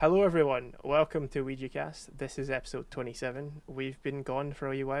Hello everyone, welcome to WeegieCast. This is episode 27. We've been gone for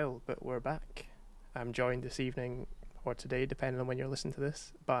a wee while, but we're back. I'm joined this evening, or today, depending on when you're listening to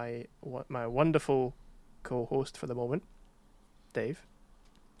this, by my wonderful co-host for the moment, Dave.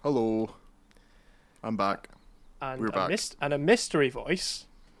 Hello. I'm back. And We're back. And a mystery voice.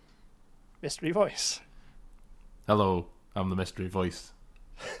 Mystery voice. Hello, I'm the mystery voice.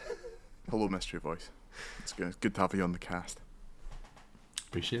 Hello, mystery voice. It's good to have you on the cast.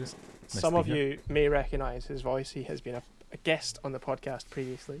 Appreciate it. Some of you may recognise his voice. He has been a guest on the podcast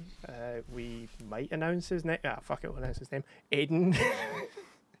previously. We might announce his name. Fuck it, we'll announce his name. Aiden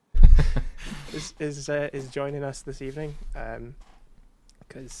is joining us this evening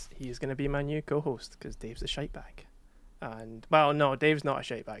because he's going to be my new co-host because Dave's a shite bag. And, well, no, Dave's not a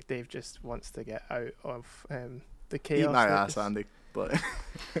shite bag. Dave just wants to get out of the chaos. Eat my ass, Andy. But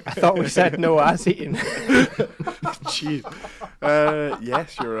I thought we said no ass eating. Jeez.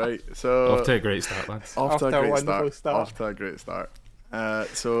 Yes, you're right. So Off to a great start, lads. Off to a great wonderful start. Off to a great start.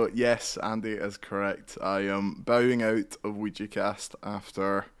 So yes, Andy is correct. I am bowing out of WeegieCast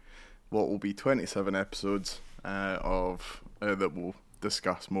after what will be 27 episodes of that we'll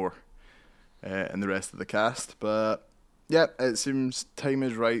discuss more in the rest of the cast. But yeah, it seems time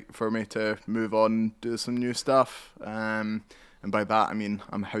is right for me to move on, do some new stuff. And by that I mean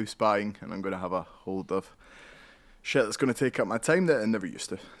I'm house buying, and I'm going to have a hold of shit that's going to take up my time that I never used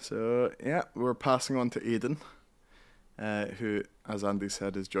to. So yeah, we're passing on to Aiden, who, as Andy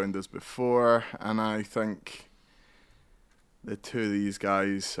said, has joined us before, and I think the two of these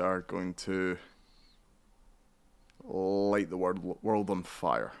guys are going to light the world on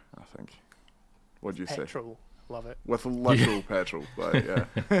fire, I think. What do you say? Petrol. Love it. With literal petrol, but yeah.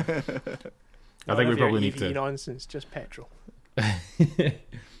 I think we probably need EV to. nonsense, just petrol. I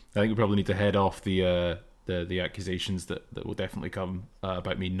think we probably need to head off the accusations that will definitely come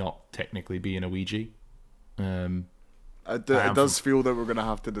about me not technically being a Ouija. It does feel that we're going to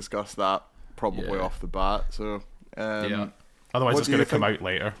have to discuss that probably off the bat. So yeah. Otherwise, it's going to come out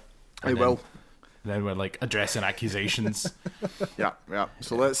later. It will. Then we're like addressing accusations. Yeah.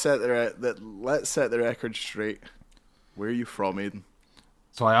 So let's set the record straight. Where are you from, Aiden?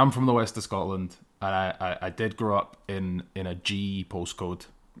 So I am from the west of Scotland, and I did grow up in a G postcode,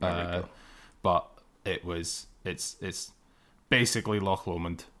 but it's basically Loch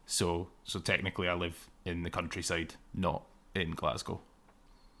Lomond. So technically I live in the countryside, not in Glasgow.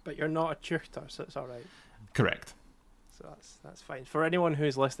 But you're not a tutor, so it's all right. Correct. So that's fine. For anyone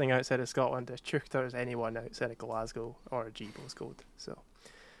who's listening outside of Scotland, a tutor is anyone outside of Glasgow or a G postcode. So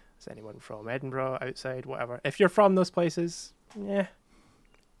it's anyone from Edinburgh, outside, whatever. If you're from those places, yeah.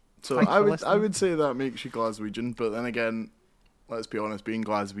 So I would say that makes you Glaswegian, but then again, let's be honest, being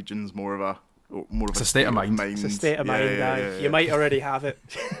Glaswegian's more of a state of mind. It's a state of mind. Yeah. You might already have it.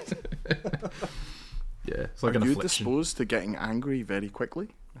 Yeah, it's like Are an you affliction. disposed to getting angry very quickly?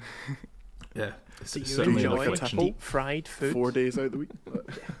 Yeah. Do you certainly an enjoy affliction. deep fried food? 4 days out of the week.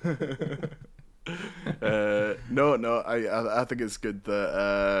 No. I think it's good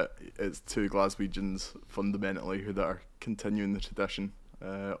that it's two Glaswegians fundamentally that are continuing the tradition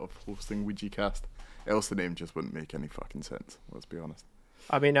of hosting WeegieCast. Else the name just wouldn't make any fucking sense. Let's be honest.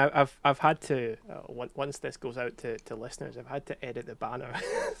 I mean, I've had to once this goes out to listeners, I've had to edit the banner,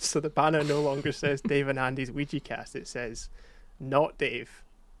 so the banner no longer says Dave and Andy's WeegieCast. It says not Dave,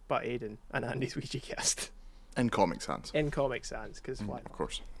 but Aiden and Andy's WeegieCast. In Comic Sans. In Comic Sans, because why? Of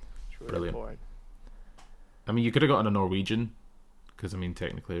course. It's really Brilliant. important. I mean, you could have gotten a Norwegian, because I mean,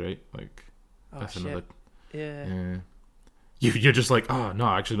 technically, right? Like, Oh that's shit! another. Yeah. You're just like, oh no,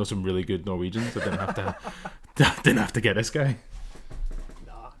 I actually know some really good Norwegians. I didn't have to get this guy.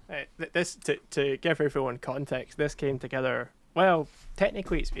 Nah. This to give everyone context. This came together. Well,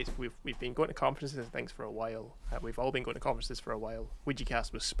 technically, we've been going to conferences and things for a while. We've all been going to conferences for a while.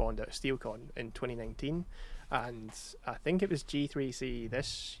 WeegieCast was spawned out of SteelCon in 2019, and I think it was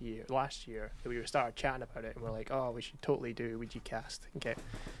G3C last year, that we started chatting about it, and we're like, oh, we should totally do WeegieCast and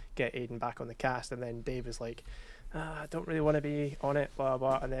get Aiden back on the cast. And then Dave is like, I don't really want to be on it, blah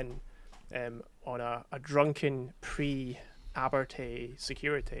blah. And then on a drunken pre-Abertay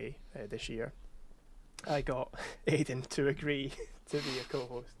security this year, I got Aiden to agree to be a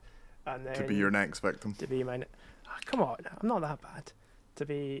co-host, and then To be your next victim. to be my come on, I'm not that bad. To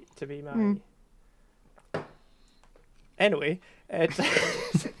be my anyway,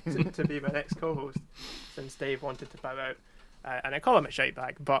 to be my next co-host, since Dave wanted to bow out, and I call him a shite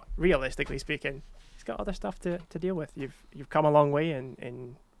bag, but realistically speaking, he's got other stuff to deal with. You've come a long way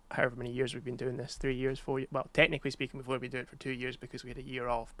in however many years we've been doing this, 3 years, 4 years. Well, technically speaking, we've only been doing it for 2 years because we had a year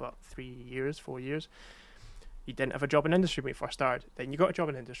off, but 3 years, 4 years. You didn't have a job in industry when you first started. Then you got a job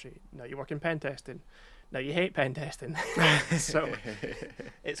in industry. Now you work in pen testing. Now you hate pen testing. So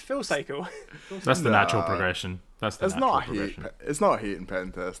it's full cycle. That's the natural progression. That's it's not hating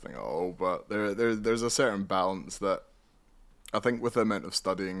pen testing at all, but there's a certain balance that I think with the amount of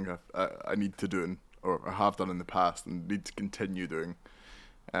studying I need to do or I have done in the past and need to continue doing,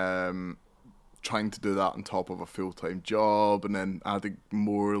 trying to do that on top of a full-time job and then adding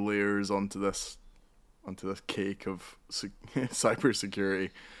more layers onto this cake of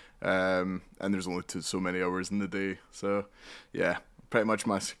cybersecurity. And there's only so many hours in the day, so yeah, pretty much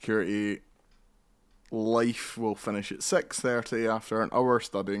my security life will finish at 6:30 after an hour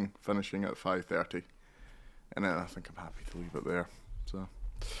studying, finishing at 5:30, and then I think I'm happy to leave it there. So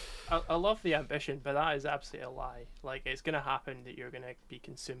I love the ambition, but that is absolutely a lie. Like, it's going to happen that you're going to be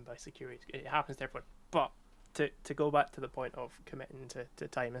consumed by security. It happens to everyone. But to go back to the point of committing to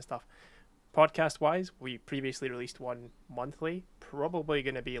time and stuff, podcast-wise, we previously released one monthly. Probably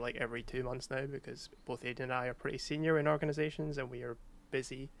going to be like every 2 months now because both Aidan and I are pretty senior in organisations and we are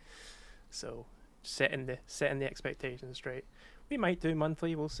busy. So setting the expectations straight. We might do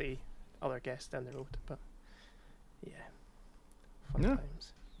monthly. We'll see. Other guests down the road, but yeah, fun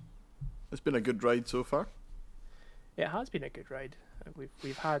times. It's been a good ride so far. It has been a good ride.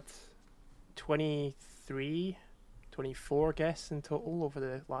 We've had 24 guests in total over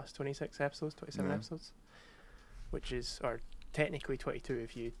the last 27 episodes, which is, or technically 22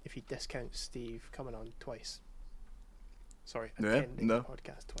 if you discount Steve coming on twice. Sorry, attending the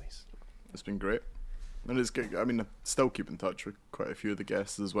podcast twice. It's been great. And it's good. I mean, I still keep in touch with quite a few of the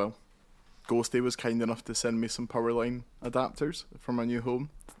guests as well. Ghosty was kind enough to send me some Powerline adapters for my new home.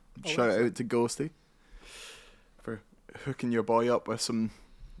 Shout out to Ghosty for hooking your boy up with some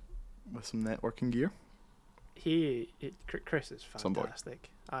networking gear. Chris is fantastic.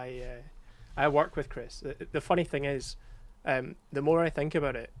 I work with Chris. The funny thing is, the more I think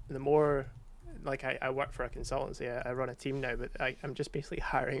about it, the more, like, I work for a consultancy. I run a team now, but I'm just basically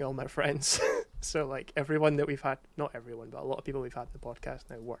hiring all my friends. So like everyone that we've had, not everyone, but a lot of people we've had in the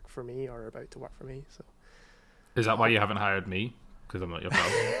podcast now work for me or are about to work for me. So is that why you haven't hired me? Because I'm not your pal.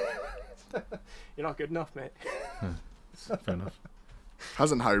 You're not good enough, mate. Fair enough.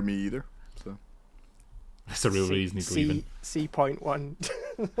 Hasn't hired me either. So that's the real reason he's leaving. C.1.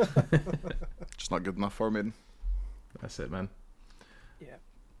 Just not good enough for me. That's it, man. Yeah,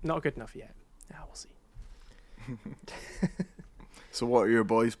 not good enough yet. We'll see. So what are your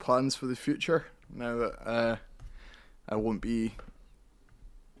boys' plans for the future now that I won't be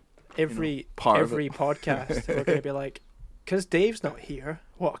every podcast we're going to be like, because Dave's not here,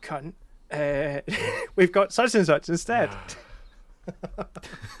 what a cunt, we've got such and such instead.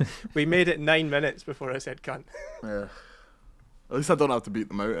 We made it 9 minutes before I said cunt. Yeah, at least I don't have to beat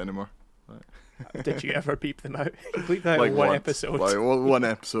them out anymore. Did you ever beep them out? You bleeped them out like in one once, episode. like one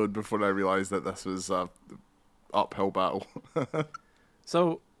episode before I realised that this was a uphill battle.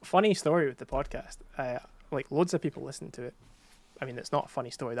 So, funny story with the podcast. Like, loads of people listen to it. I mean, it's not a funny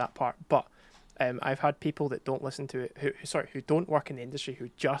story, that part, but I've had people that don't listen to it, who don't work in the industry, who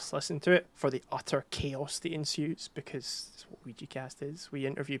just listen to it for the utter chaos that ensues, because that's what WeegieCast is. We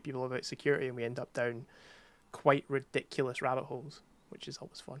interview people about security and we end up down quite ridiculous rabbit holes, which is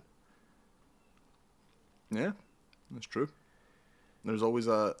always fun. Yeah, that's true. There's always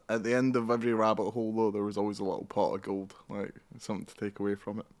at the end of every rabbit hole, though, there was always a little pot of gold, like something to take away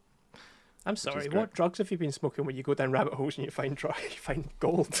from it. I'm sorry, what drugs have you been smoking when you go down rabbit holes and you find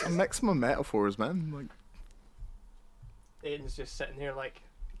gold? A mix of metaphors, man. Like, Aiden's just sitting here like,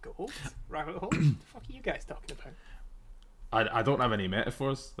 gold? Rabbit holes? What the fuck are you guys talking about? I don't have any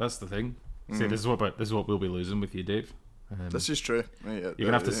metaphors. That's the thing. See, this is what we'll be losing with you, Dave. This is true. Yeah, you're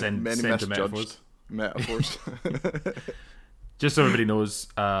gonna have to send the metaphors. Just so everybody knows,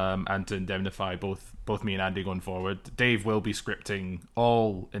 and to indemnify both me and Andy going forward, Dave will be scripting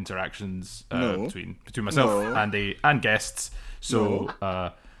all interactions between myself, Andy, and guests. So,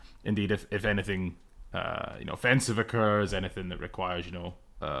 indeed, if anything, offensive occurs, anything that requires,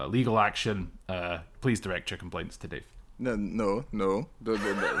 legal action, please direct your complaints to Dave. No.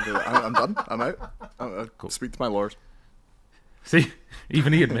 I'm done. I'm out. I'll cool. Speak to my lawyers. See,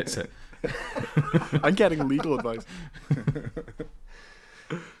 even he admits it. I'm getting legal advice.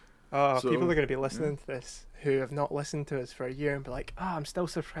 People are going to be listening to this who have not listened to us for a year and be like, I'm still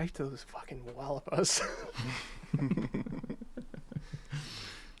subscribed to those fucking wallopers.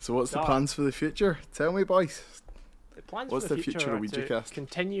 So what's the plans for the future? Tell me, boys. The plans what's for the future of WeegieCast?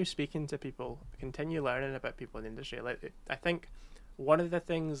 Continue speaking to people, continue learning about people in the industry. Like, I think one of the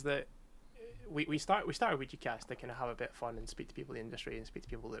things that we started WeegieCast to kind of have a bit of fun and speak to people in the industry and speak to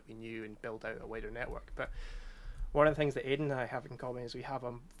people that we knew and build out a wider network. But one of the things that Aidan and I have in common is we have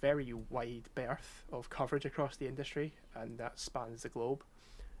a very wide berth of coverage across the industry, and that spans the globe.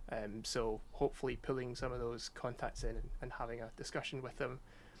 So hopefully pulling some of those contacts in and having a discussion with them,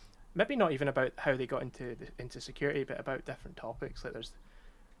 maybe not even about how they got into security, but about different topics. Like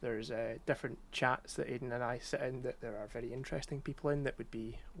there's different chats that Aidan and I sit in that there are very interesting people in that would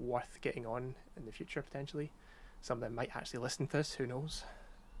be worth getting on in the future potentially. Some of them might actually listen to this. Who knows?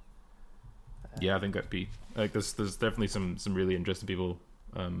 Yeah, I think that'd be like there's definitely some really interesting people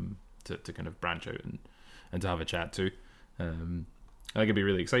to kind of branch out and to have a chat to. I think it'd be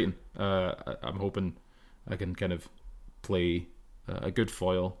really exciting. I'm hoping I can kind of play a good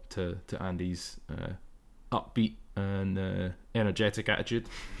foil to Andy's upbeat and energetic attitude,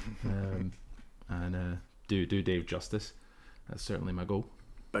 and do Dave justice. That's certainly my goal.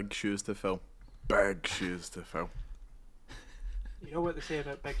 Big shoes to fill. Big shoes to fill. You know what they say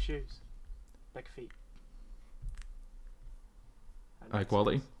about big shoes? Big feet. High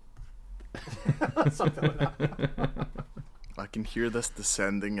quality. Something like that. I can hear this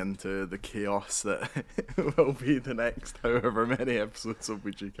descending into the chaos that will be the next however many episodes of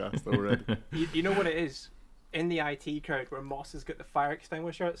WeegieCast already. You know what it is? In the IT crowd where Moss has got the fire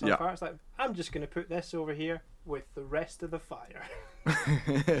extinguisher at some fire, it's like, I'm just going to put this over here with the rest of the fire.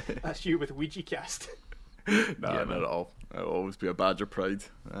 That's you with WeegieCast. Not at all. It'll always be a badge of pride.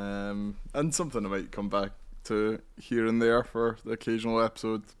 And something I might come back to here and there for the occasional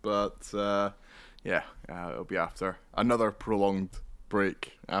episode, but it'll be after another prolonged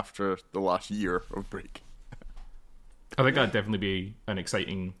break after the last year of break. I think that'd definitely be an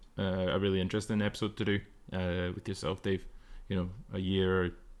exciting, a really interesting episode to do with yourself, Dave. You know, a year or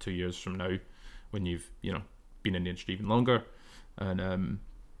 2 years from now, when you've been in the industry even longer, and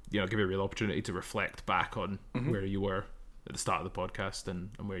give you a real opportunity to reflect back on where you were at the start of the podcast and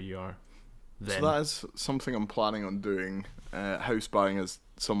where you are then. So that is something I'm planning on doing. House buying has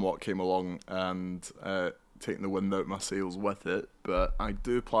somewhat came along and taking the wind out of my sails with it, but I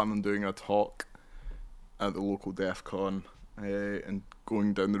do plan on doing a talk at the local DEF CON and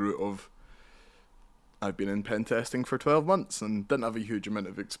going down the route of I've been in pen testing for 12 months and didn't have a huge amount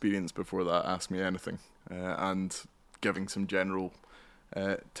of experience before that, ask me anything, and giving some general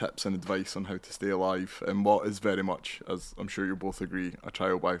tips and advice on how to stay alive in what is very much, as I'm sure you'll both agree, a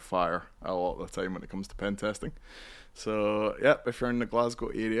trial by fire a lot of the time when it comes to pen testing. So if you're in the Glasgow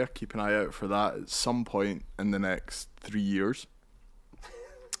area, keep an eye out for that at some point in the next 3 years.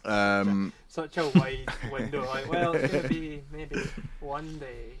 Such a wide window. Like, well, it's going to be maybe one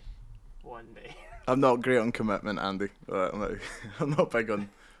day. I'm not great on commitment, Andy. I'm not big on...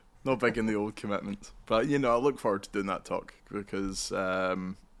 Not big in the old commitments, but I look forward to doing that talk because I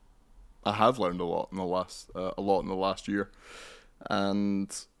have learned a lot in the last year,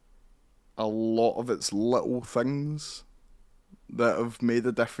 and a lot of it's little things that have made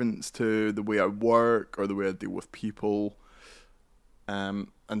a difference to the way I work or the way I deal with people,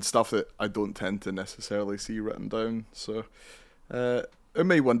 and stuff that I don't tend to necessarily see written down. So it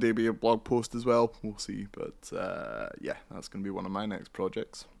may one day be a blog post as well. We'll see, but that's going to be one of my next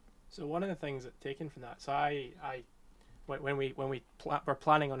projects. So one of the things that taken from that, so when we were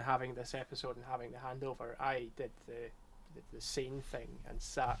planning on having this episode and having the handover, I did the sane thing and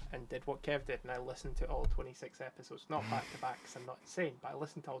sat and did what Kev did, and I listened to all 26 episodes, not back to back because I'm not insane, but I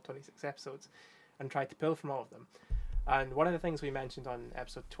listened to all 26 episodes and tried to pull from all of them. And one of the things we mentioned on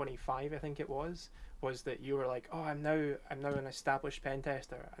episode 25, I think it was that you were like, oh, I'm now an established pen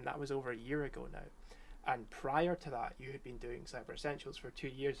tester, and that was over a year ago now. And prior to that, you had been doing Cyber Essentials for 2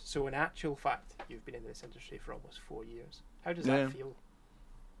 years. So in actual fact, you've been in this industry for almost 4 years. How does that feel?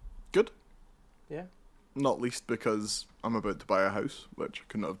 Good. Yeah. Not least because I'm about to buy a house, which I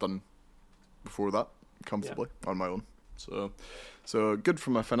couldn't have done before that comfortably on my own. So good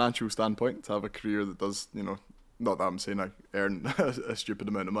from a financial standpoint to have a career that does, not that I'm saying I earn a stupid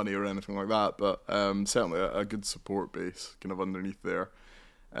amount of money or anything like that, but certainly a good support base kind of underneath there.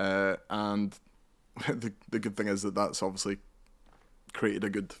 And the good thing is that that's obviously created a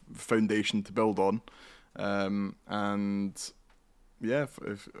good foundation to build on, and if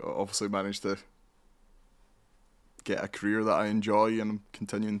obviously managed to get a career that I enjoy and I'm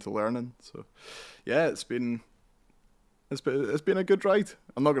continuing to learn in. So it's been a good ride.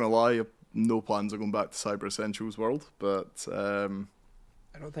 I'm not gonna lie, I have no plans of going back to Cyber Essentials world, but I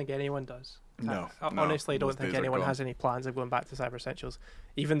don't think anyone does. No, honestly, I don't think anyone has any plans of going back to Cyber Essentials.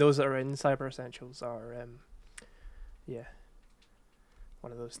 Even those that are in Cyber Essentials are,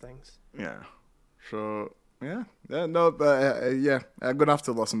 one of those things. Yeah. So, I'm going to have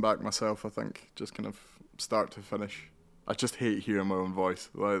to listen back myself, I think. Just kind of start to finish I just hate hearing my own voice.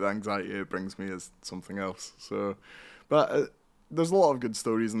 Like, the anxiety it brings me is something else. So, but there's a lot of good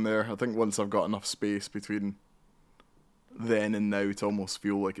stories in there. I think once I've got enough space between then and now to almost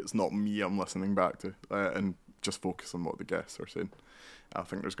feel like it's not me I'm listening back to, and just focus on what the guests are saying, I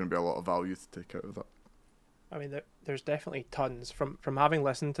think there's going to be a lot of value to take out of that. I mean, there's definitely tons from having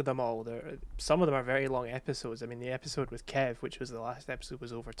listened to them all. Some of them are very long episodes. I mean, the episode with Kev, which was the last episode,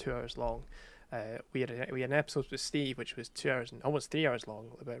 was over 2 hours long. We had an episode with Steve, which was 2 hours and almost 3 hours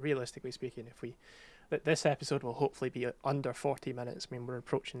long. But realistically speaking, this episode will hopefully be under 40 minutes. I mean, we're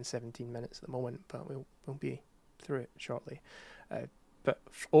approaching 17 minutes at the moment, but we'll be through it shortly. But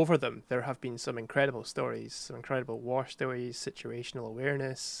over them, there have been some incredible stories, some incredible war stories, situational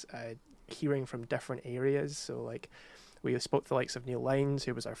awareness, hearing from different areas. So, like, we spoke to the likes of Neil Lyons,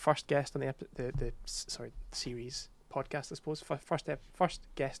 who was our first guest on the series podcast, I suppose, first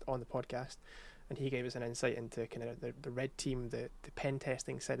guest on the podcast, and he gave us an insight into kind of the red team, the pen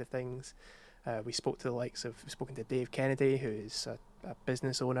testing side of things. We've spoken to Dave Kennedy, who is a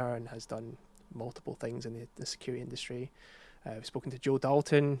business owner and has done multiple things in the security industry. We've spoken to Jo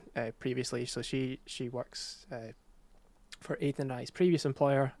Dalton previously, so she works for Aidan and I's previous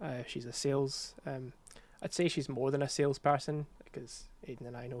employer. She's a sales, I'd say she's more than a salesperson, because Aidan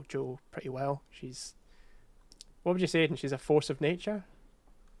and I know Jo pretty well. What would you say, Aidan? She's a force of nature?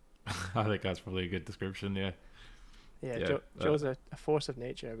 I think that's probably a good description, yeah. Yeah, Jo's a force of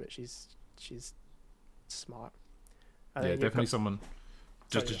nature, but she's smart. Yeah, definitely someone.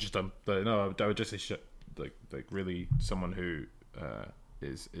 I would just say like really someone who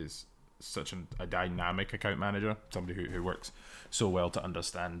is such a dynamic account manager, somebody who works so well to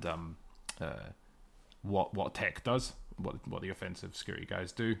understand what tech does, what the offensive security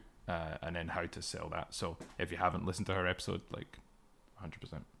guys do, and then how to sell that. So if you haven't listened to her episode, like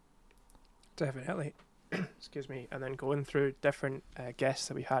 100%. Definitely. Excuse me. And then going through different guests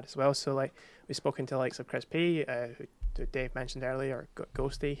that we had as well. So, like, we've spoken to the likes of Chris P, who Dave mentioned earlier,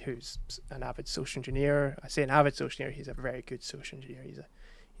 Ghosty, who's an avid social engineer. I say an avid social engineer, he's a very good social engineer.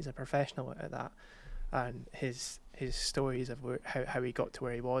 He's a professional at that. And his stories of how he got to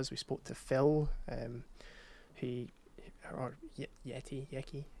where he was. We spoke to Phil,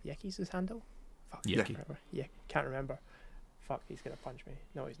 Yeki's his handle? Fuck, Yeki. Can't remember. Fuck, he's gonna punch me.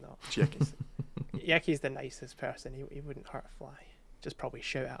 No, he's not. Yeki's Yeki's the nicest person. He wouldn't hurt a fly. Just probably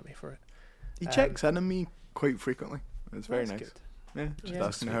shout at me for it. He checks in on me quite frequently. It's very nice. Good. Yeah, just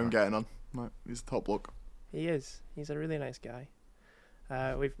asking how I'm getting on. He's a top bloke. He is. He's a really nice guy.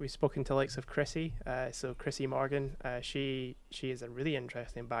 We've spoken to the likes of Chrissy. So Chrissy Morgan, she has a really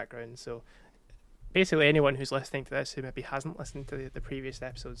interesting background. So basically, anyone who's listening to this who maybe hasn't listened to the previous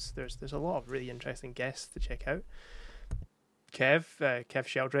episodes, there's a lot of really interesting guests to check out. Kev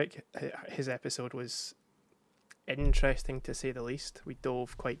Sheldrick, his episode was interesting to say the least. We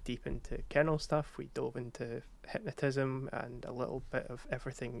dove quite deep into kernel stuff. We dove into hypnotism and a little bit of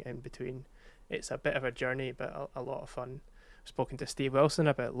everything in between. It's a bit of a journey, but a lot of fun. I've spoken to Steve Wilson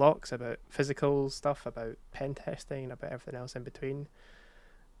about locks, about physical stuff, about pen testing, about everything else in between.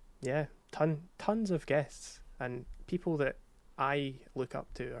 Yeah, tons of guests and people that I look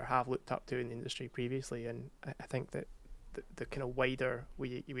up to or have looked up to in the industry previously, and I think that the kind of wider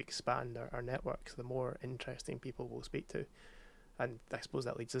we expand our networks, the more interesting people we'll speak to. And I suppose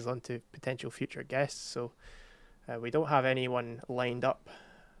that leads us on to potential future guests. So we don't have anyone lined up.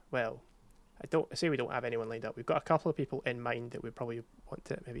 Well, I say we don't have anyone lined up. We've got a couple of people in mind that we probably want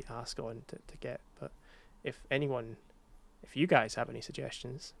to maybe ask on to get. But if you guys have any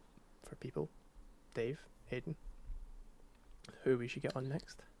suggestions for people, Dave, Aidan, who we should get on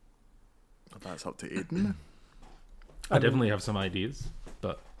next? That's up to Aidan. I definitely have some ideas,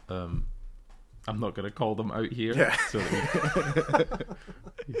 but I'm not going to call them out here. Yeah. So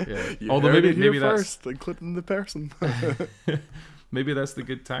yeah. You Although heard it maybe here that's first, including the person. maybe that's the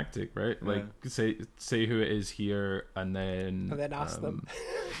good tactic, right? Like say who it is here, and then ask them.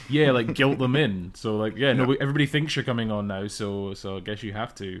 Yeah, like guilt them in. So like no, everybody thinks you're coming on now, so I guess you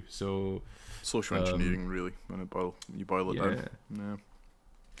have to. So social engineering, really, when you boil it down.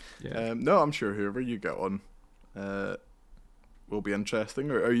 Yeah. No, I'm sure whoever you get on will be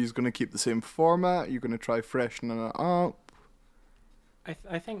interesting. Or are you going to keep the same format? Are you going to try freshening it up?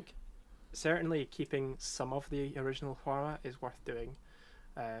 I think certainly keeping some of the original format is worth doing,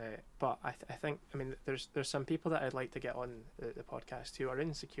 but I think there's some people that I'd like to get on the podcast who are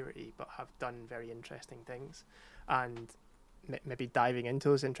in security but have done very interesting things, and maybe diving into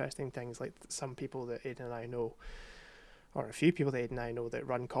those interesting things, like some people that Aidan and I know, or a few people that Aidan and I know that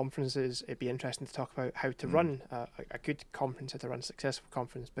run conferences. It'd be interesting to talk about how to run a good conference, how to run a successful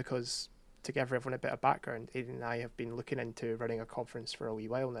conference, because to give everyone a bit of background, Aidan and I have been looking into running a conference for a wee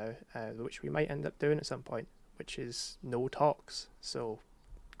while now, which we might end up doing at some point, which is no talks. So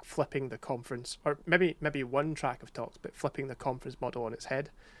flipping the conference, or maybe one track of talks, but flipping the conference model on its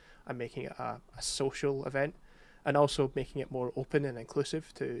head and making it a social event, and also making it more open and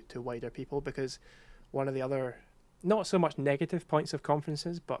inclusive to wider people, because one of the other, not so much negative points of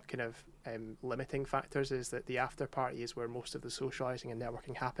conferences, but kind of limiting factors, is that the after party is where most of the socialising and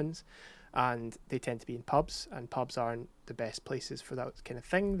networking happens, and they tend to be in pubs, and pubs aren't the best places for that kind of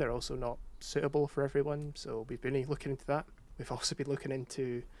thing. They're also not suitable for everyone, so we've been looking into that. We've also been looking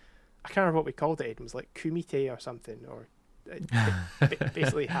into, I can't remember what we called it, it was like kumite or something, or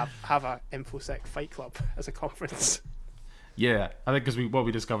basically have a InfoSec fight club as a conference. Yeah, I think because what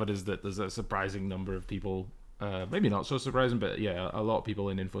we discovered is that there's a surprising number of people, maybe not so surprising, but yeah, a lot of people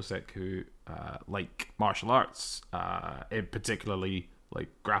in InfoSec who like martial arts, particularly like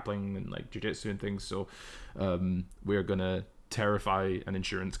grappling and like jiu-jitsu and things. So we're going to terrify an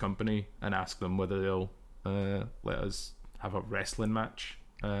insurance company and ask them whether they'll let us have a wrestling match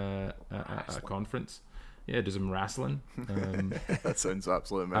at a conference. Yeah, do some wrestling. That sounds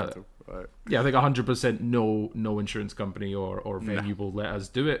absolutely mental. Right. Yeah, I think 100% no insurance company or venue will let us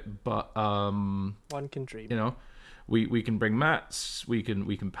do it. But one can dream. You know, we can bring mats. We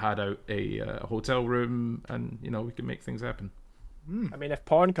can pad out a hotel room, and you know, we can make things happen. I mean, if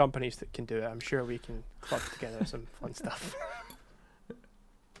porn companies that can do it, I'm sure we can club together some fun stuff.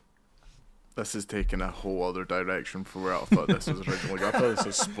 This is taking a whole other direction from where I thought this was originally going. I thought this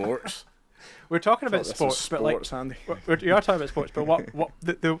was sports. We're talking about sports, but like Andy. You are talking about sports, but what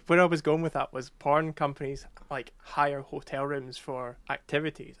where I was going with that was porn companies like hire hotel rooms for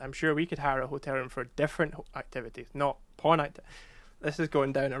activities. I'm sure we could hire a hotel room for different activities, not porn activities. This is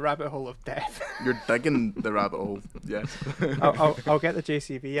going down a rabbit hole of death. You're digging the rabbit hole, yes. I'll get the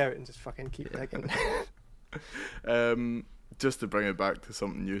JCB out and just fucking keep digging. Just to bring it back to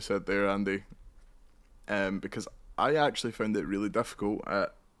something you said there, Andy, because I actually found it really difficult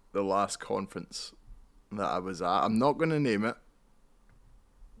at the last conference that I was at. I'm not going to name it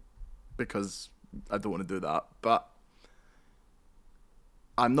because I don't want to do that, but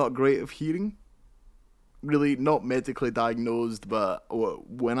I'm not great of hearing. Really, not medically diagnosed, but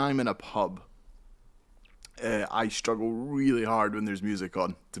when I'm in a pub, I struggle really hard when there's music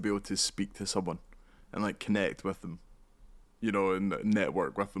on to be able to speak to someone and like connect with them, you know, and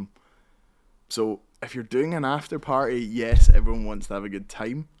network with them. So if you're doing an after party, yes, everyone wants to have a good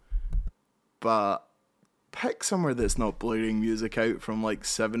time, but pick somewhere that's not blaring music out from like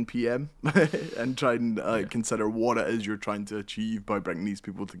 7 p.m. and try and consider what it is you're trying to achieve by bringing these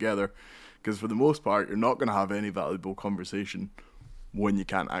people together. Because for the most part, you're not going to have any valuable conversation when you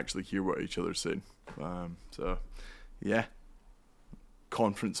can't actually hear what each other's saying. So, yeah,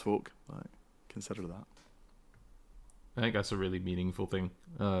 conference folk, consider that. I think that's a really meaningful thing.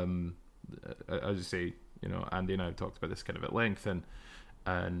 As you say, you know, Andy and I have talked about this kind of at length,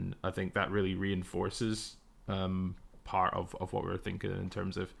 and I think that really reinforces part of what we're thinking in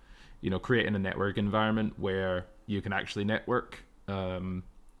terms of, you know, creating a network environment where you can actually network, and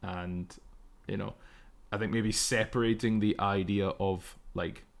you know, I think maybe separating the idea of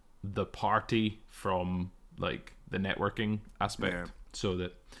like the party from like the networking aspect, so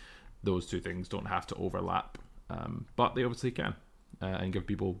that those two things don't have to overlap, but they obviously can, and give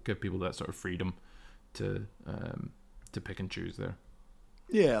people that sort of freedom to pick and choose there.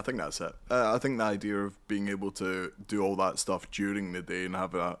 Yeah, I think that's it. I think the idea of being able to do all that stuff during the day and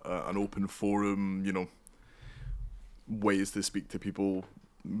have an open forum, you know, ways to speak to people,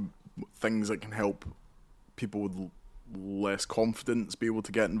 things that can help people with less confidence be able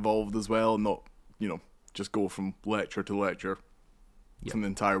to get involved as well, and not, you know, just go from lecture to lecture for an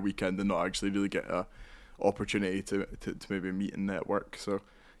entire weekend and not actually really get a opportunity to maybe meet and network. So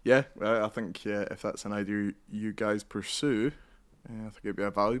yeah, I think if that's an idea you guys pursue, I think it'd be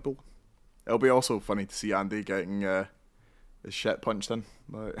valuable. It'll be also funny to see Andy getting his shit punched in.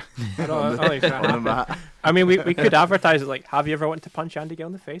 Like, on the mat. I mean, we could advertise it like, have you ever wanted to punch Andy Gill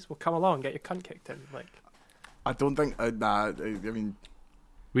in the face? Well, come along, get your cunt kicked in. Like, I don't think. I mean,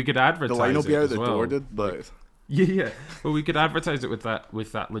 we could advertise. The line will be out the well. door, dude. But yeah. Well, we could advertise it with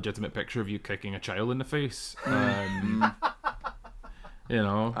that legitimate picture of you kicking a child in the face. You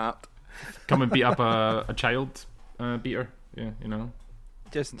know, come and beat up a child beater. Yeah, you know.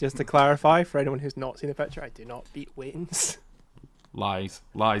 Just to clarify, for anyone who's not seen the picture, I do not beat Waitons. Lies.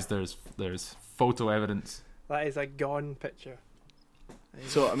 There's photo evidence. That is a gone picture.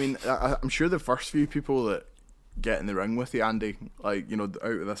 So I mean, I'm sure the first few people that get in the ring with you, Andy, like, you know,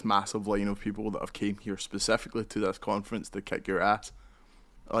 out of this massive line of people that have came here specifically to this conference to kick your ass,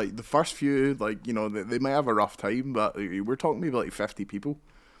 Like the first few, like they might have a rough time, but we're talking maybe like 50 people.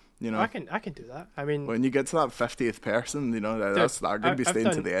 I can do that. I mean, when you get to that 50th person, they're going to be staying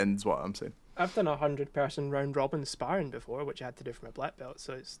to the end. Is what I'm saying. I've done 100-person round robin sparring before, which I had to do for my black belt,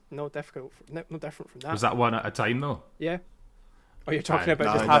 so it's no different from that. Was that one at a time though? Yeah. Oh, you're talking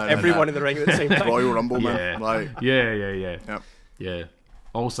about just have everyone in the ring at the same time. Royal Rumble, man. Yeah.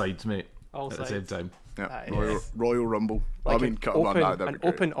 All sides, mate. All at sides. the same time. Yeah. Royal Rumble. Like come on, that'd be great.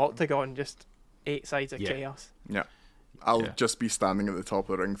 Open octagon, just 8 sides of chaos. Yeah. I'll just be standing at the top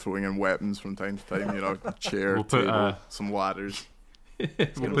of the ring, throwing in weapons from time to time. Chair, table, some ladders.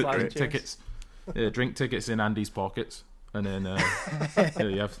 We'll put drink tickets in Andy's pockets, and then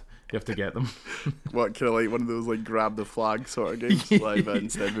you have to get them. What, kind of like one of those like grab the flag sort of games, like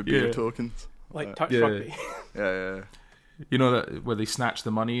instead of beer tokens, like touch rugby. Yeah. You know that where they snatch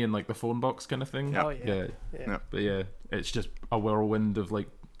the money in like the phone box kind of thing. Oh yeah. But it's just a whirlwind of like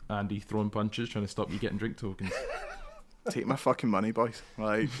Andy throwing punches, trying to stop you getting drink tokens. Take my fucking money, boys.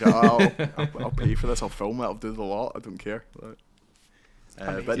 Like I'll pay for this. I'll film it. I'll do the lot. I don't care.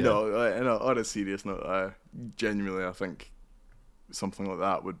 But no, on a serious note, genuinely, I think something like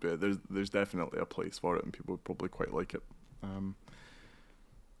that would be there's definitely a place for it, and people would probably quite like it.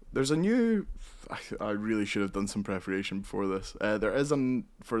 There's a new. I really should have done some preparation before this. There is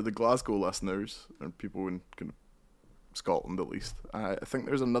for the Glasgow listeners and people in kind of Scotland at least. I think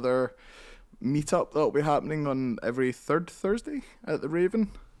there's another meetup that'll be happening on every third Thursday at the Raven.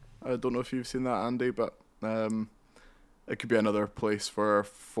 I don't know if you've seen that, Andy, but it could be another place for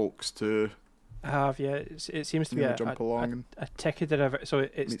folks to it seems to be a ticketed event, so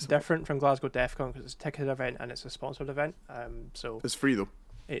it's different from Glasgow DEFCON because it's a ticketed event and it's a sponsored event. So it's free though.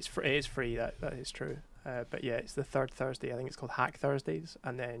 It is free. That is true. But yeah, it's the third Thursday. I think it's called Hack Thursdays,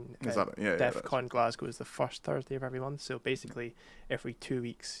 and then DEFCON Glasgow is the first Thursday of every month. So basically, every 2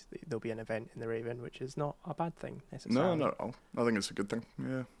 weeks there'll be an event in the Raven, which is not a bad thing necessarily. No, not at all. I think it's a good thing.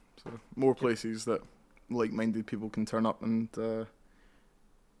 Yeah, so more places that like-minded people can turn up and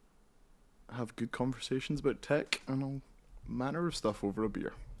have good conversations about tech and all manner of stuff over a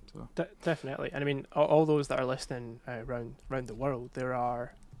beer. So definitely, and I mean, all those that are listening around the world, there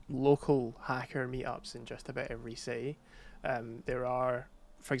are local hacker meetups in just about every city. There are,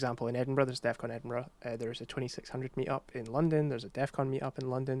 for example, in Edinburgh, there's DEFCON Edinburgh. There's a 2600 meetup in London. There's a DEFCON meetup in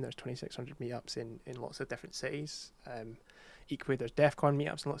London. There's 2600 meetups in lots of different cities. Equally, there's DEFCON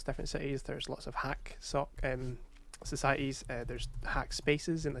meetups in lots of different cities. There's lots of hack societies. There's hack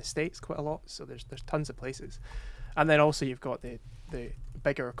spaces in the States quite a lot. So there's tons of places. And then also you've got the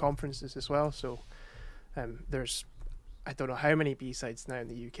bigger conferences as well. So there's, I don't know how many B-sides now in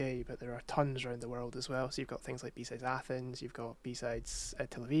the UK, but there are tons around the world as well. So you've got things like B-sides Athens, you've got B-sides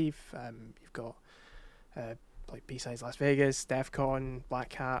Tel Aviv, you've got like B-sides Las Vegas, DEFCON,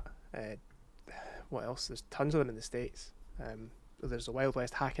 Black Hat. What else? There's tons of them in the States. There's a Wild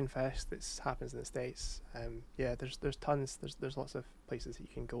West Hacking Fest that happens in the States. There's tons. There's lots of places that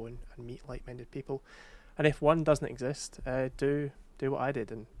you can go and meet like-minded people. And if one doesn't exist, do what I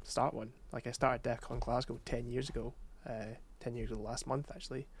did and start one. Like I started DEFCON Glasgow 10 years ago. 10 years ago last month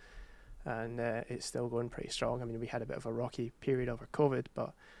actually, and it's still going pretty strong. I mean, we had a bit of a rocky period over COVID,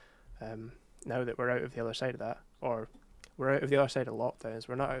 but now that we're out of the other side of that, or we're out of the other side of lockdowns,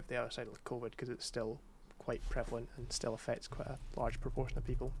 we're not out of the other side of COVID because it's still quite prevalent and still affects quite a large proportion of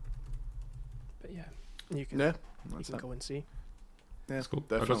people. But yeah, you can go and see. Yeah, it's cool.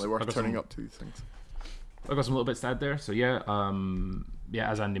 Definitely worth turning up to these things. I've got some little bits to add there. So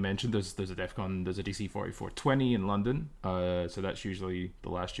as Andy mentioned, there's a DEFCON, there's a DC 4420 in London. So that's usually the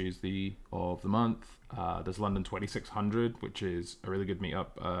last Tuesday of the month. There's London 2600, which is a really good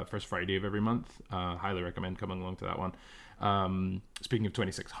meetup, first Friday of every month. Highly recommend coming along to that one. Speaking of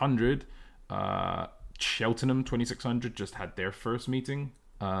 2600, Cheltenham 2600 just had their first meeting,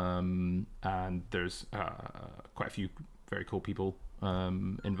 and there's quite a few very cool people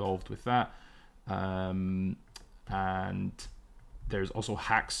involved with that. And there's also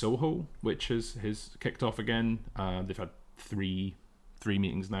Hack Soho, which has kicked off again. They've had three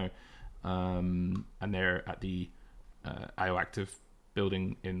meetings now, and they're at the IOActive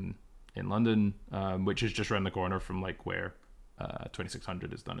building in London, which is just around the corner from like where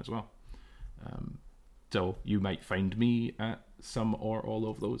 2600 is done as well. So you might find me at some or all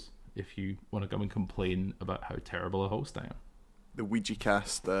of those if you want to come and complain about how terrible a host I am. The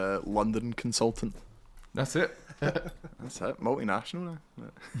WeegieCast London consultant. That's it. That's it. Multinational now.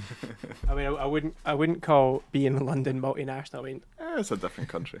 I mean, I wouldn't call being in London multinational. I mean, it's a different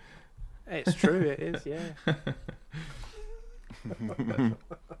country. It's true. It is. Yeah.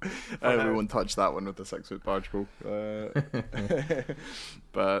 We won't touch that one with the 6-foot barge pole.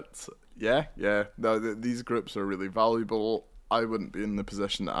 But yeah. No, these groups are really valuable. I wouldn't be in the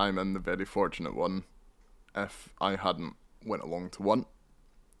position that I'm in, the very fortunate one, if I hadn't went along to one.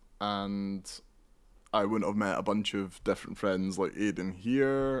 And I wouldn't have met a bunch of different friends like Aidan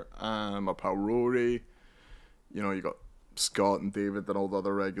here, my pal Rory. You know, you got Scott and David and all the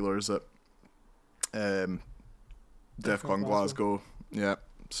other regulars at DEF CON Glasgow. Yeah.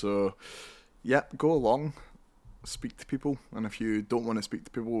 So, yeah, go along, speak to people. And if you don't want to speak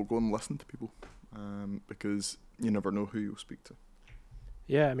to people, go and listen to people. Because you never know who you'll speak to.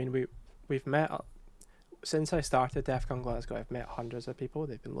 Yeah, I mean, we've met... Since I started DEF CON Glasgow, I've met hundreds of people.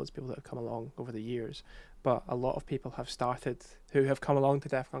 There have been loads of people that have come along over the years. But a lot of people have started who have come along to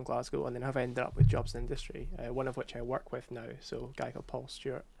DEF CON Glasgow and then have ended up with jobs in industry, one of which I work with now. So a guy called Paul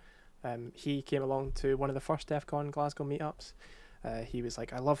Stewart. He came along to one of the first DEF CON Glasgow meetups. He was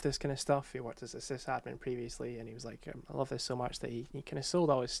like, I love this kind of stuff. He worked as a sysadmin previously, and he was like, I love this so much that he kind of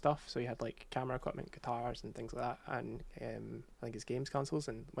sold all his stuff. So he had like camera equipment, guitars and things like that, and I think his games consoles,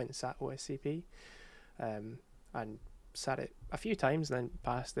 and went and sat OSCP. And sat it a few times and then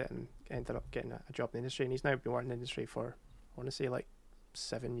passed it and ended up getting a job in the industry, and he's now been working in the industry for, I want to say, like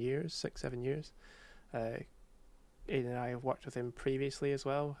 7 years. Aidan and I have worked with him previously as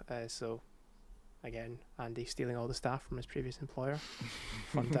well, so again, Andy stealing all the staff from his previous employer.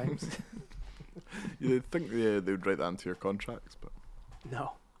 Fun times. You'd think they would write that into your contracts, but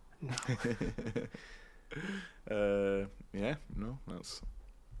no.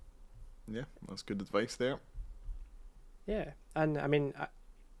 That's good advice there. Yeah, and I mean,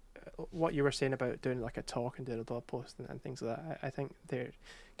 what you were saying about doing like a talk and doing a blog post and things like that, I think they're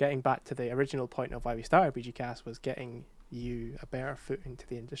getting back to the original point of why we started WeegieCast, was getting you a better foot into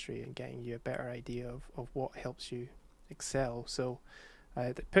the industry and getting you a better idea of what helps you excel. So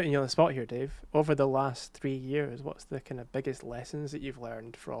putting you on the spot here, Dave, over the last 3 years, what's the kind of biggest lessons that you've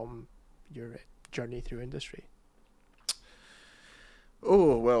learned from your journey through industry?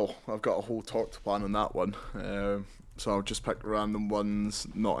 Oh, well, I've got a whole talk to plan on that one. So I'll just pick random ones,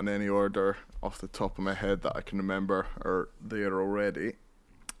 not in any order, off the top of my head that I can remember are there already.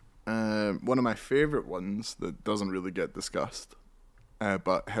 One of my favourite ones that doesn't really get discussed,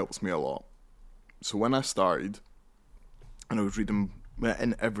 but helps me a lot. So when I started, and I was reading,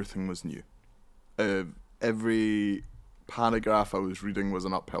 and everything was new. Every paragraph I was reading was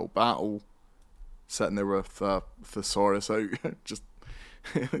an uphill battle. Sitting there with a thesaurus out, just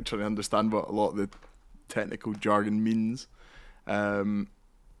trying to understand what a lot of the technical jargon means. And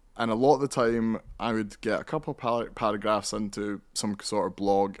a lot of the time I would get a couple of paragraphs into some sort of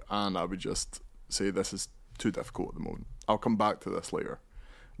blog and I would just say, this is too difficult at the moment. I'll come back to this later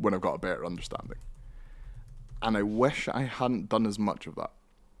when I've got a better understanding. And I wish I hadn't done as much of that,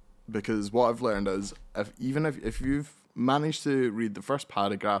 because what I've learned is if you've managed to read the first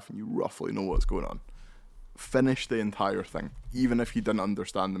paragraph and you roughly know what's going on, finish the entire thing, even if you didn't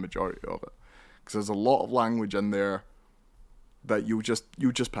understand the majority of it, because there's a lot of language in there that you just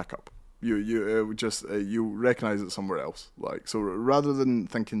pick up. You recognize it somewhere else. Like, so rather than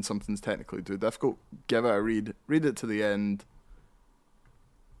thinking something's technically too difficult, give it a read it to the end,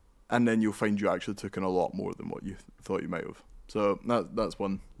 and then you'll find you actually took in a lot more than what you thought you might have. So that's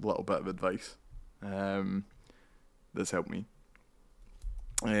one little bit of advice that's helped me.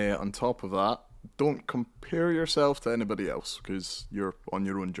 On top of that, don't compare yourself to anybody else, because you're on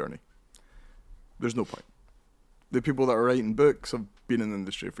your own journey. There's no point. The people that are writing books have been in the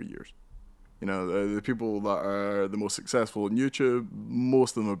industry for years. You know, the people that are the most successful on YouTube,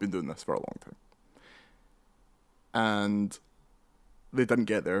 most of them have been doing this for a long time. And they didn't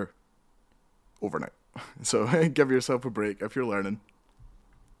get there overnight. So give yourself a break if you're learning.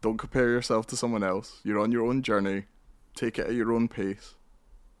 Don't compare yourself to someone else. You're on your own journey. Take it at your own pace.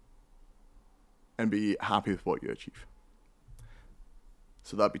 And be happy with what you achieve.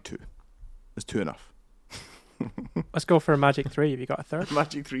 So that'd be 2. Is 2 enough? Let's go for a magic 3. Have you got a third?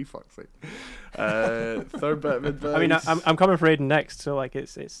 Magic 3, fuck's sake. Third bit of advice. I mean, I'm coming for Aidan next, so like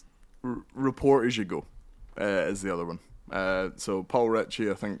it's report as you go is the other one. So Paul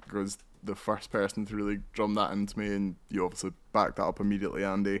Ritchie, I think, was the first person to really drum that into me, and you obviously backed that up immediately,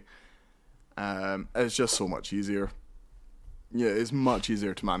 Andy. It's just so much easier. Yeah, it's much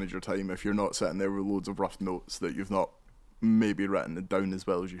easier to manage your time if you're not sitting there with loads of rough notes that you've not maybe written it down as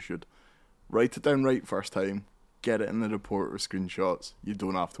well as you should. Write it down right first time. Get it in the report or screenshots. You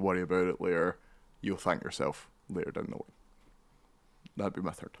don't have to worry about it later. You'll thank yourself later down the line. That'd be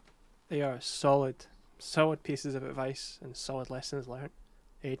my third. They are solid pieces of advice and solid lessons learned.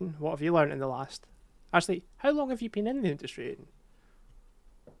 Aidan, what have you learned in the last... Actually, how long have you been in the industry, Aidan?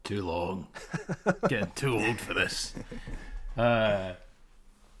 too long. Getting too old for this. I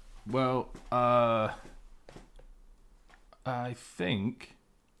think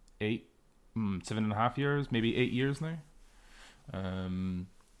 7.5 years, maybe 8 years now.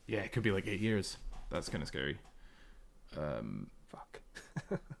 Yeah, it could be like 8 years. That's kind of scary. Fuck.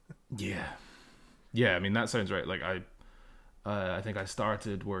 Yeah. I mean, that sounds right. Like I think I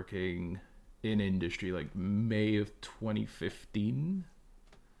started working in industry like May of 2015.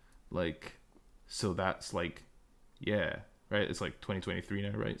 Like, so that's like, yeah, right. It's like 2023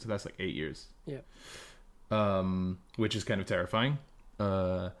 now, right? So that's like 8 years. Yeah. Which is kind of terrifying.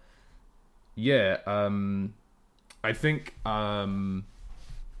 I think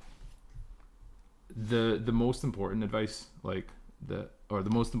the most important advice, like the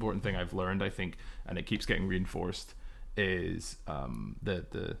most important thing I've learned, I think, and it keeps getting reinforced, is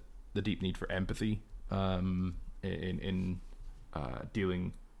the deep need for empathy in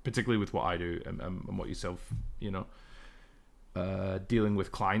dealing, particularly with what I do and what yourself, dealing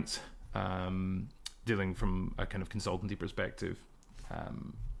with clients, dealing from a kind of consultancy perspective,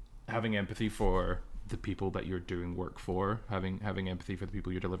 having empathy for the people that you're doing work for, having empathy for the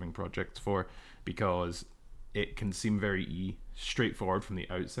people you're delivering projects for, because it can seem very straightforward from the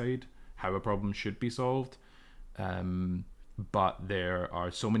outside how a problem should be solved, but there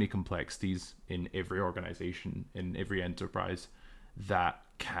are so many complexities in every organization, in every enterprise, that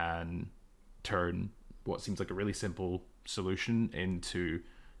can turn what seems like a really simple solution into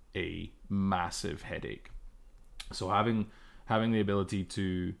a massive headache. So having the ability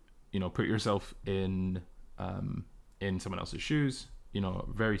to put yourself in someone else's shoes,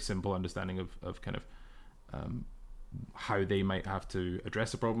 very simple understanding of kind of how they might have to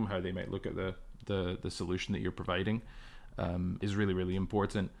address a problem, how they might look at the solution that you're providing, is really, really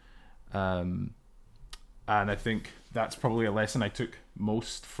important. And I think that's probably a lesson I took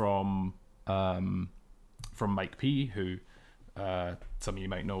most from Mike P, who some of you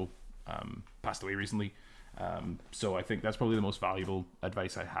might know passed away recently. So I think that's probably the most valuable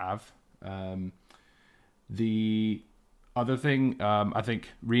advice I have. The other thing, I think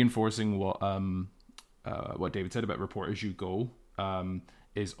reinforcing what David said about report as you go,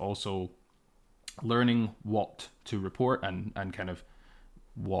 is also learning what to report and kind of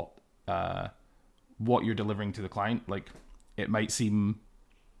what you're delivering to the client. Like, it might seem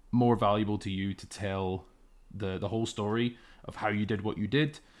more valuable to you to tell the whole story of how you did what you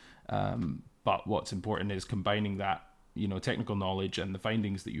did, but what's important is combining that technical knowledge and the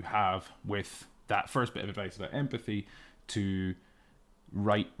findings that you have with that first bit of advice about empathy to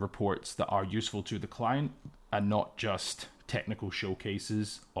write reports that are useful to the client and not just technical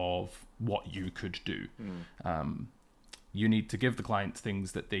showcases of what you could do. You need to give the clients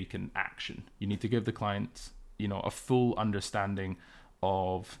things that they can action. You need to give the clients a full understanding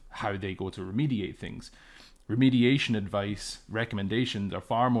of how they go to remediate things. Remediation advice, recommendations are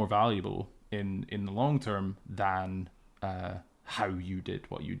far more valuable in the long term than how you did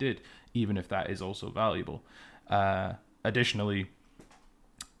what you did, even if that is also valuable. Additionally,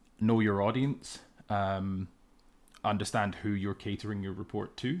 know your audience, understand who you're catering your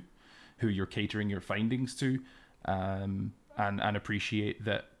report to, who you're catering your findings to, and appreciate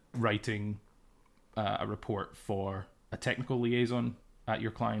that writing a report for a technical liaison at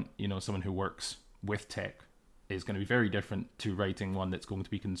your client, someone who works with tech, is going to be very different to writing one that's going to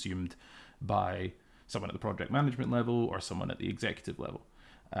be consumed by someone at the project management level or someone at the executive level,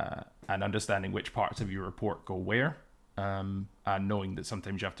 and understanding which parts of your report go where, and knowing that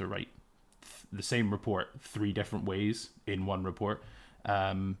sometimes you have to write the same report 3 different ways in one report,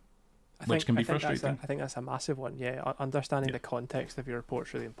 which can be frustrating. I think that's a massive one. Yeah, understanding the context of your report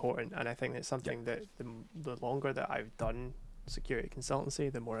is really important, and I think it's something that the longer that I've done security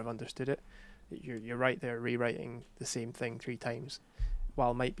consultancy, the more I've understood it. You're right there, rewriting the same thing 3 times,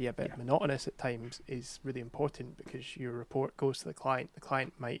 while it might be a bit monotonous at times, is really important, because your report goes to the client. The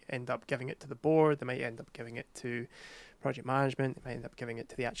client might end up giving it to the board, they might end up giving it to project management, they might end up giving it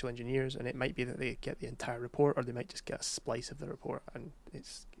to the actual engineers, and it might be that they get the entire report, or they might just get a splice of the report, and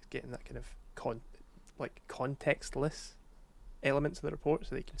it's getting that kind of contextless elements of the report,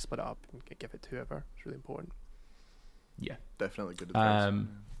 so they can split it up and give it to whoever. It's really important. Yeah, definitely good advice.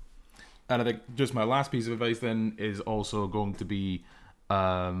 And I think just my last piece of advice then is also going to be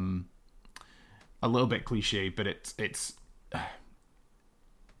a little bit cliche, but it's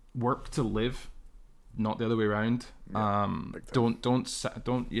work to live, not the other way around. Don't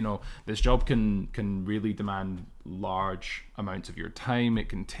this job can really demand large amounts of your time. It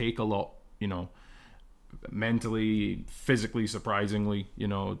can take a lot, mentally, physically, surprisingly,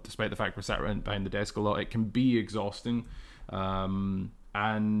 despite the fact we're sat behind the desk a lot, it can be exhausting.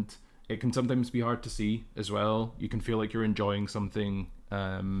 and it can sometimes be hard to see as well. You can feel like you're enjoying something,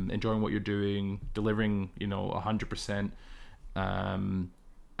 enjoying what you're doing, delivering, 100%,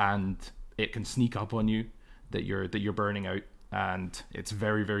 and it can sneak up on you that you're burning out, and it's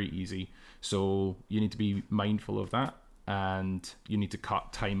very, very easy. So you need to be mindful of that, and you need to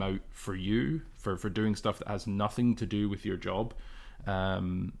cut time out for you for doing stuff that has nothing to do with your job.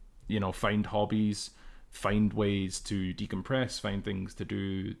 Find hobbies, find ways to decompress, find things to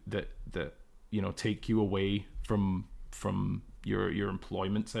do that take you away from your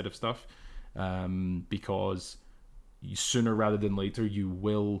employment side of stuff, because sooner rather than later you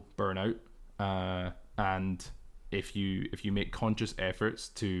will burn out, and if you make conscious efforts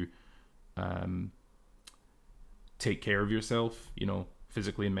to take care of yourself,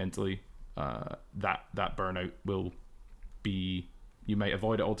 physically and mentally, that burnout will be, you might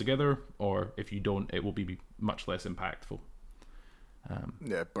avoid it altogether, or if you don't, it will be much less impactful.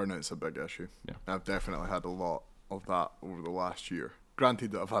 Burnout's a big issue. Yeah. I've definitely had a lot of that over the last year.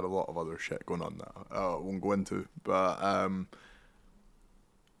 Granted that I've had a lot of other shit going on that I won't go into, but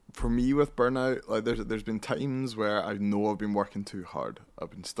for me with burnout, like there's been times where I know I've been working too hard. I've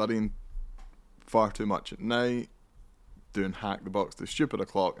been studying far too much at night, doing hack the box to stupid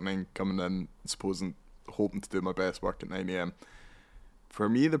o'clock, and then coming in hoping to do my best work at 9 a.m. For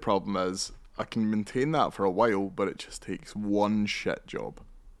me, the problem is I can maintain that for a while, but it just takes one shit job.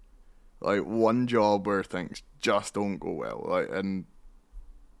 Like one job where things just don't go well.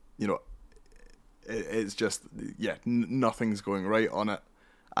 It's just, nothing's going right on it.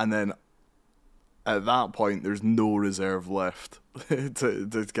 And then at that point, there's no reserve left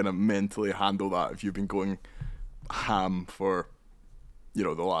to kind of mentally handle that if you've been going ham for, the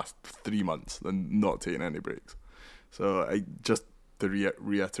last 3 months and not taking any breaks. So to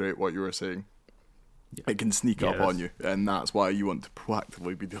reiterate what you were saying, it can sneak up on you, and that's why you want to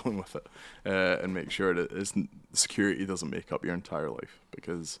proactively be dealing with it, and make sure that security doesn't make up your entire life.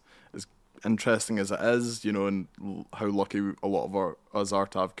 Because as interesting as it is, and how lucky a lot of us are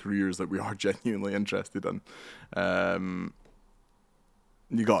to have careers that we are genuinely interested in,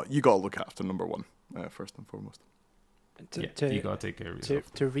 you got to look after number one, first and foremost. You got to take care of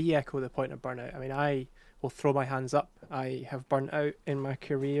yourself. To re-echo the point of burnout, I mean, I will throw my hands up. I have burnt out in my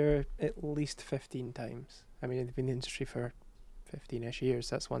career at least 15 times. I mean, I've been in the industry for 15-ish years.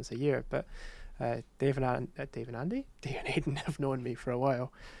 That's once a year. But Dave and Aidan have known me for a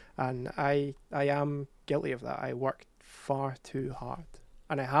while, and I am guilty of that. I work far too hard,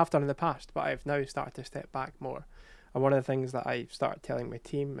 and I have done in the past, but I've now started to step back more. And one of the things that I started telling my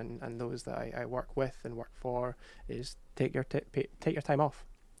team and those that I work with and work for is take your time off,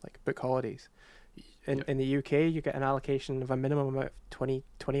 like book holidays. In the UK, you get an allocation of a minimum amount of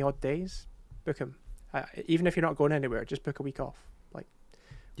 20 odd days. Book them. Even if you're not going anywhere, just book a week off. Like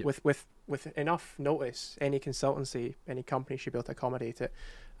with enough notice, any consultancy, any company should be able to accommodate it.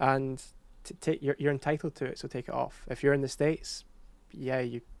 And you're entitled to it, so take it off. If you're in the States,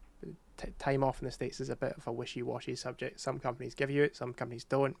 time off in the States is a bit of a wishy-washy subject. Some companies give you it, some companies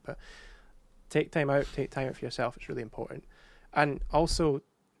don't, but take time out for yourself. It's really important. And also,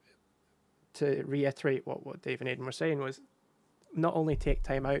 to reiterate what Dave and Aidan were saying, was not only take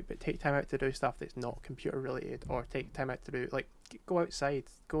time out, but take time out to do stuff that's not computer related, or take time out to do, like, go outside,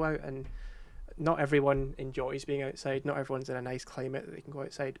 go out. And not everyone enjoys being outside, not everyone's in a nice climate that they can go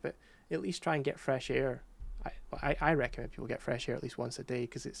outside, but at least try and get fresh air. I recommend people get fresh air at least once a day,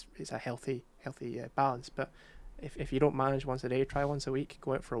 because it's a healthy balance. But if you don't manage once a day, try once a week.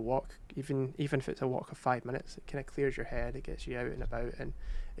 Go out for a walk, even if it's a walk of 5 minutes. It kind of clears your head, it gets you out and about, and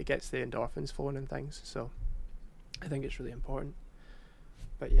it gets the endorphins flowing and things. So I think it's really important.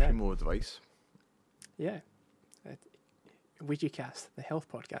 But yeah, more advice. Yeah, WeegieCast, the health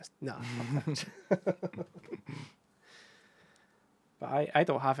podcast. No, but I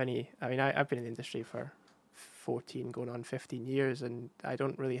don't have any. I mean, I've been in the industry for 14 going on 15 years, and I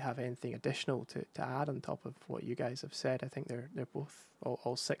don't really have anything additional to add on top of what you guys have said. I think they're both,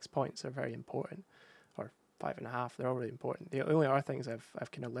 all 6 points are very important, or 5.5. They're all really important. The only other things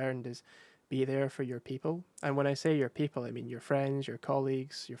I've kind of learned is be there for your people. And when I say your people, I mean your friends, your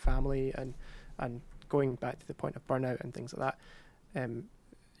colleagues, your family, and going back to the point of burnout and things like that,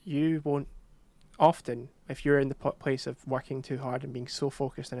 you won't often, if you're in the place of working too hard and being so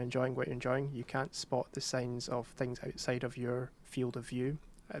focused and enjoying what you're enjoying, you can't spot the signs of things outside of your field of view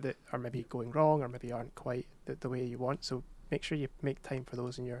that are maybe going wrong or maybe aren't quite the way you want. So make sure you make time for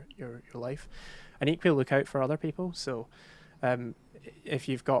those in your life, and equally look out for other people. So if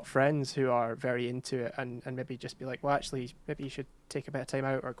you've got friends who are very into it, and maybe just be like, well, actually, maybe you should take a bit of time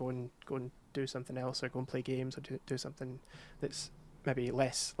out, or go and do something else, or go and play games, or do something that's maybe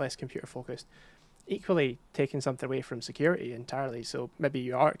less computer focused. Equally, taking something away from security entirely. So maybe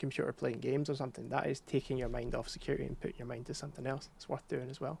you are at a computer playing games or something. That is taking your mind off security and putting your mind to something else. It's worth doing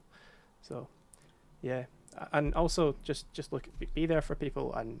as well. So, yeah, and also just look, be there for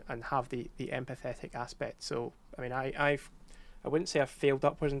people and have the empathetic aspect. So, I mean, I wouldn't say I've failed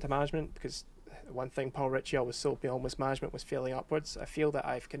upwards into management, because one thing Paul Ritchie always sold me on was management was failing upwards. I feel that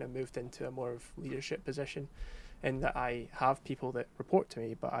I've kind of moved into a more of leadership position, in that I have people that report to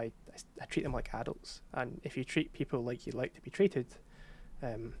me, but I treat them like adults. And if you treat people like you'd like to be treated,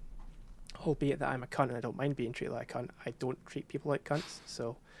 albeit that I'm a cunt and I don't mind being treated like a cunt, I don't treat people like cunts.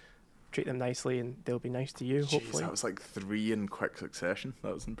 So treat them nicely and they'll be nice to you, hopefully. That was like 3 in quick succession.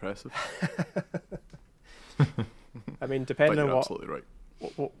 That was impressive. I mean, depending on absolutely right.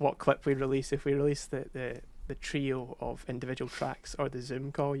 what clip we release, if we release the trio of individual tracks or the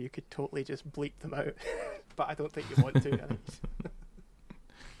Zoom call, you could totally just bleep them out. But I don't think you want to.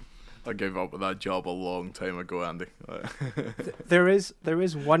 I gave up with that job a long time ago, Andy. There is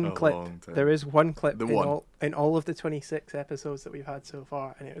one clip. There is one clip in all of the 26 episodes that we've had so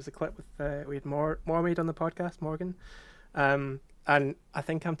far, and it was a clip with we had Mormaid on the podcast, Morgan, and I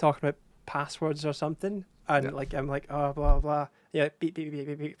think I'm talking about passwords or something, and I'm like, oh, blah blah, yeah, beep beep beep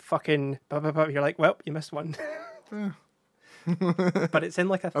beep, beep fucking blah blah blah. You're like, well, you missed one. But it's in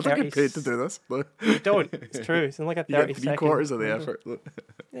like a 30... I don't get paid to do this. You don't. It's true. It's in like a 30 you get 3/4 of the effort.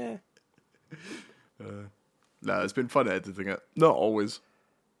 Yeah. Nah, it's been fun editing it. Not always.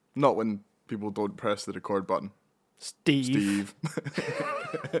 Not when people don't press the record button. Steve.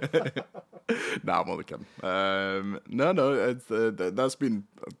 Nah, I'm only kidding. No, it's, that's been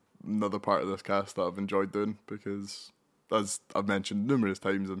another part of this cast that I've enjoyed doing, because, as I've mentioned numerous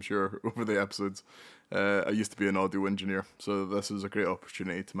times, I'm sure, over the episodes, I used to be an audio engineer, so this is a great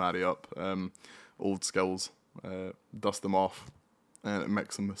opportunity to marry up old skills, dust them off, and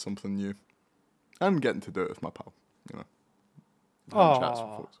mix them with something new. I'm getting to do it with my pal, you know. Chats with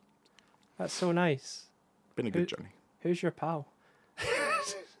folks. That's so nice. Been a good journey. Who's your pal?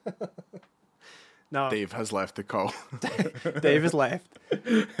 No, Dave has left the call. Dave has left.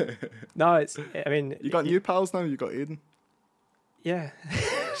 No, it's. I mean, you got new pals now. You got Aiden. Yeah.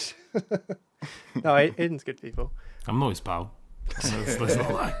 No, Aiden's good people. I'm not his pal. That's not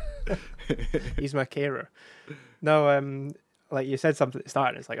a lie. He's my carer. No, like you said something at the start,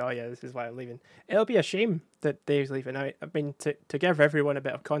 and it's like, oh yeah, this is why I'm leaving. It'll be a shame that Dave's leaving. I mean, to give everyone a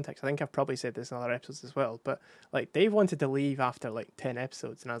bit of context, I think I've probably said this in other episodes as well, but like Dave wanted to leave after like 10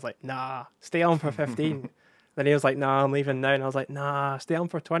 episodes, and I was like, nah, stay on for 15. Then he was like, nah, I'm leaving now, and I was like, nah, stay on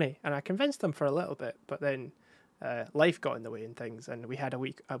for 20. And I convinced him for a little bit, but then life got in the way and things, and we had a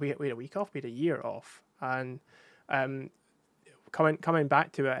week off, we had a year off, and coming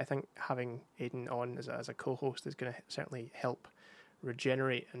back to it, I think having Aiden on as a co-host is going to certainly help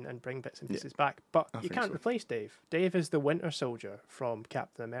regenerate and bring bits and pieces back. But you can't replace Dave. Dave is the Winter Soldier from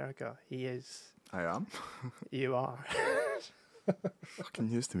Captain America. He is. I am. You are. Fucking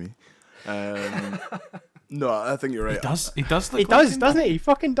used to me. No, I think you're right. He does look he like does, him. doesn't he? He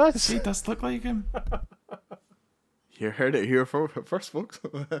fucking does. He does look like him. You heard it here first, folks.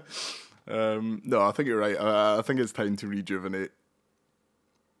 No, I think you're right. I think it's time to rejuvenate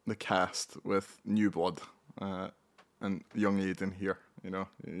the cast with new blood and young Aiden here. You know,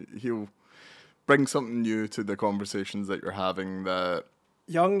 he'll bring something new to the conversations that you're having that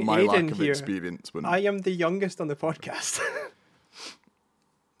young my Aiden lack of here. experience wouldn't. I am the youngest on the podcast.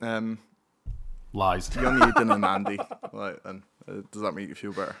 Lies. Young Aiden and Andy. Like, and does that make you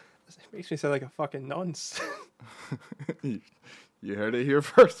feel better? It makes me sound like a fucking nonce. You heard it here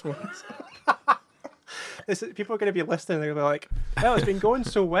first once. People are going to be listening. They're going to be like, well, it's been going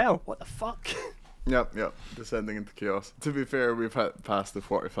so well. What the fuck? Yep. Descending into chaos. To be fair, we've hit past the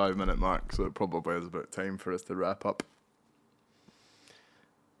 45-minute mark, so it probably is about time for us to wrap up.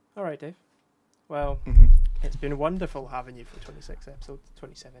 All right, Dave. Well, It's been wonderful having you for 27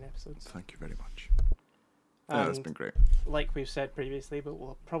 episodes. Thank you very much. And it's been great. Like we've said previously, but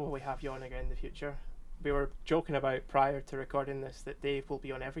we'll probably have you on again in the future. We were joking about prior to recording this that Dave will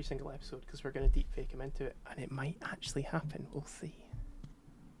be on every single episode because we're going to deep fake him into it, and it might actually happen. We'll see.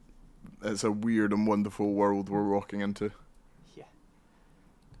 It's a weird and wonderful world we're walking into. Yeah.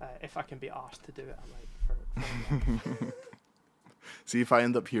 If I can be asked to do it, I might. For See, if I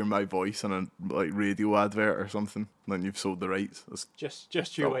end up hearing my voice on a radio advert or something, then you've sold the rights.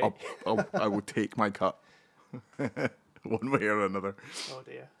 Just you wait. I will take my cut, one way or another. Oh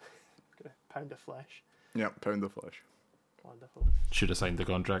dear. Gonna pound of flesh. Yeah, pound of flesh. Wonderful. Should have signed the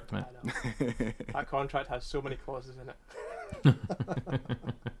contract, mate. I know. That contract has so many clauses in it.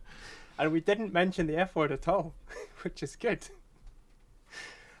 And we didn't mention the F word at all, which is good.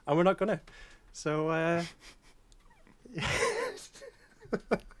 and we're not gonna. So,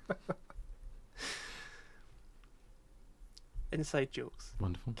 inside jokes.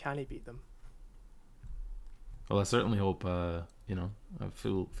 Wonderful. Can he beat them? Well, I certainly hope I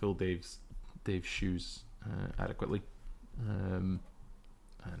fill Dave's shoes adequately.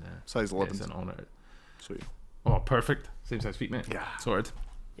 Size 11. It's an honour. Sweet. Oh, perfect. Same size feet, mate. Yeah. Sorted.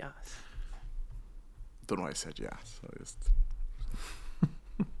 Yes. Don't know why I said yes. I just...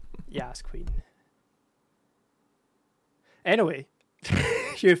 Yes, Queen. Anyway,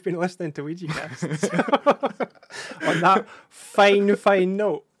 you've been listening to WeegieCast. So, on that fine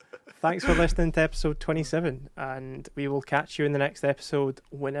note, thanks for listening to episode 27, and we will catch you in the next episode,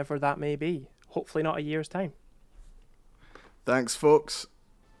 whenever that may be. Hopefully not a year's time. Thanks, folks.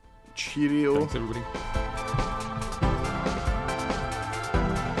 Cheerio. Thanks, everybody.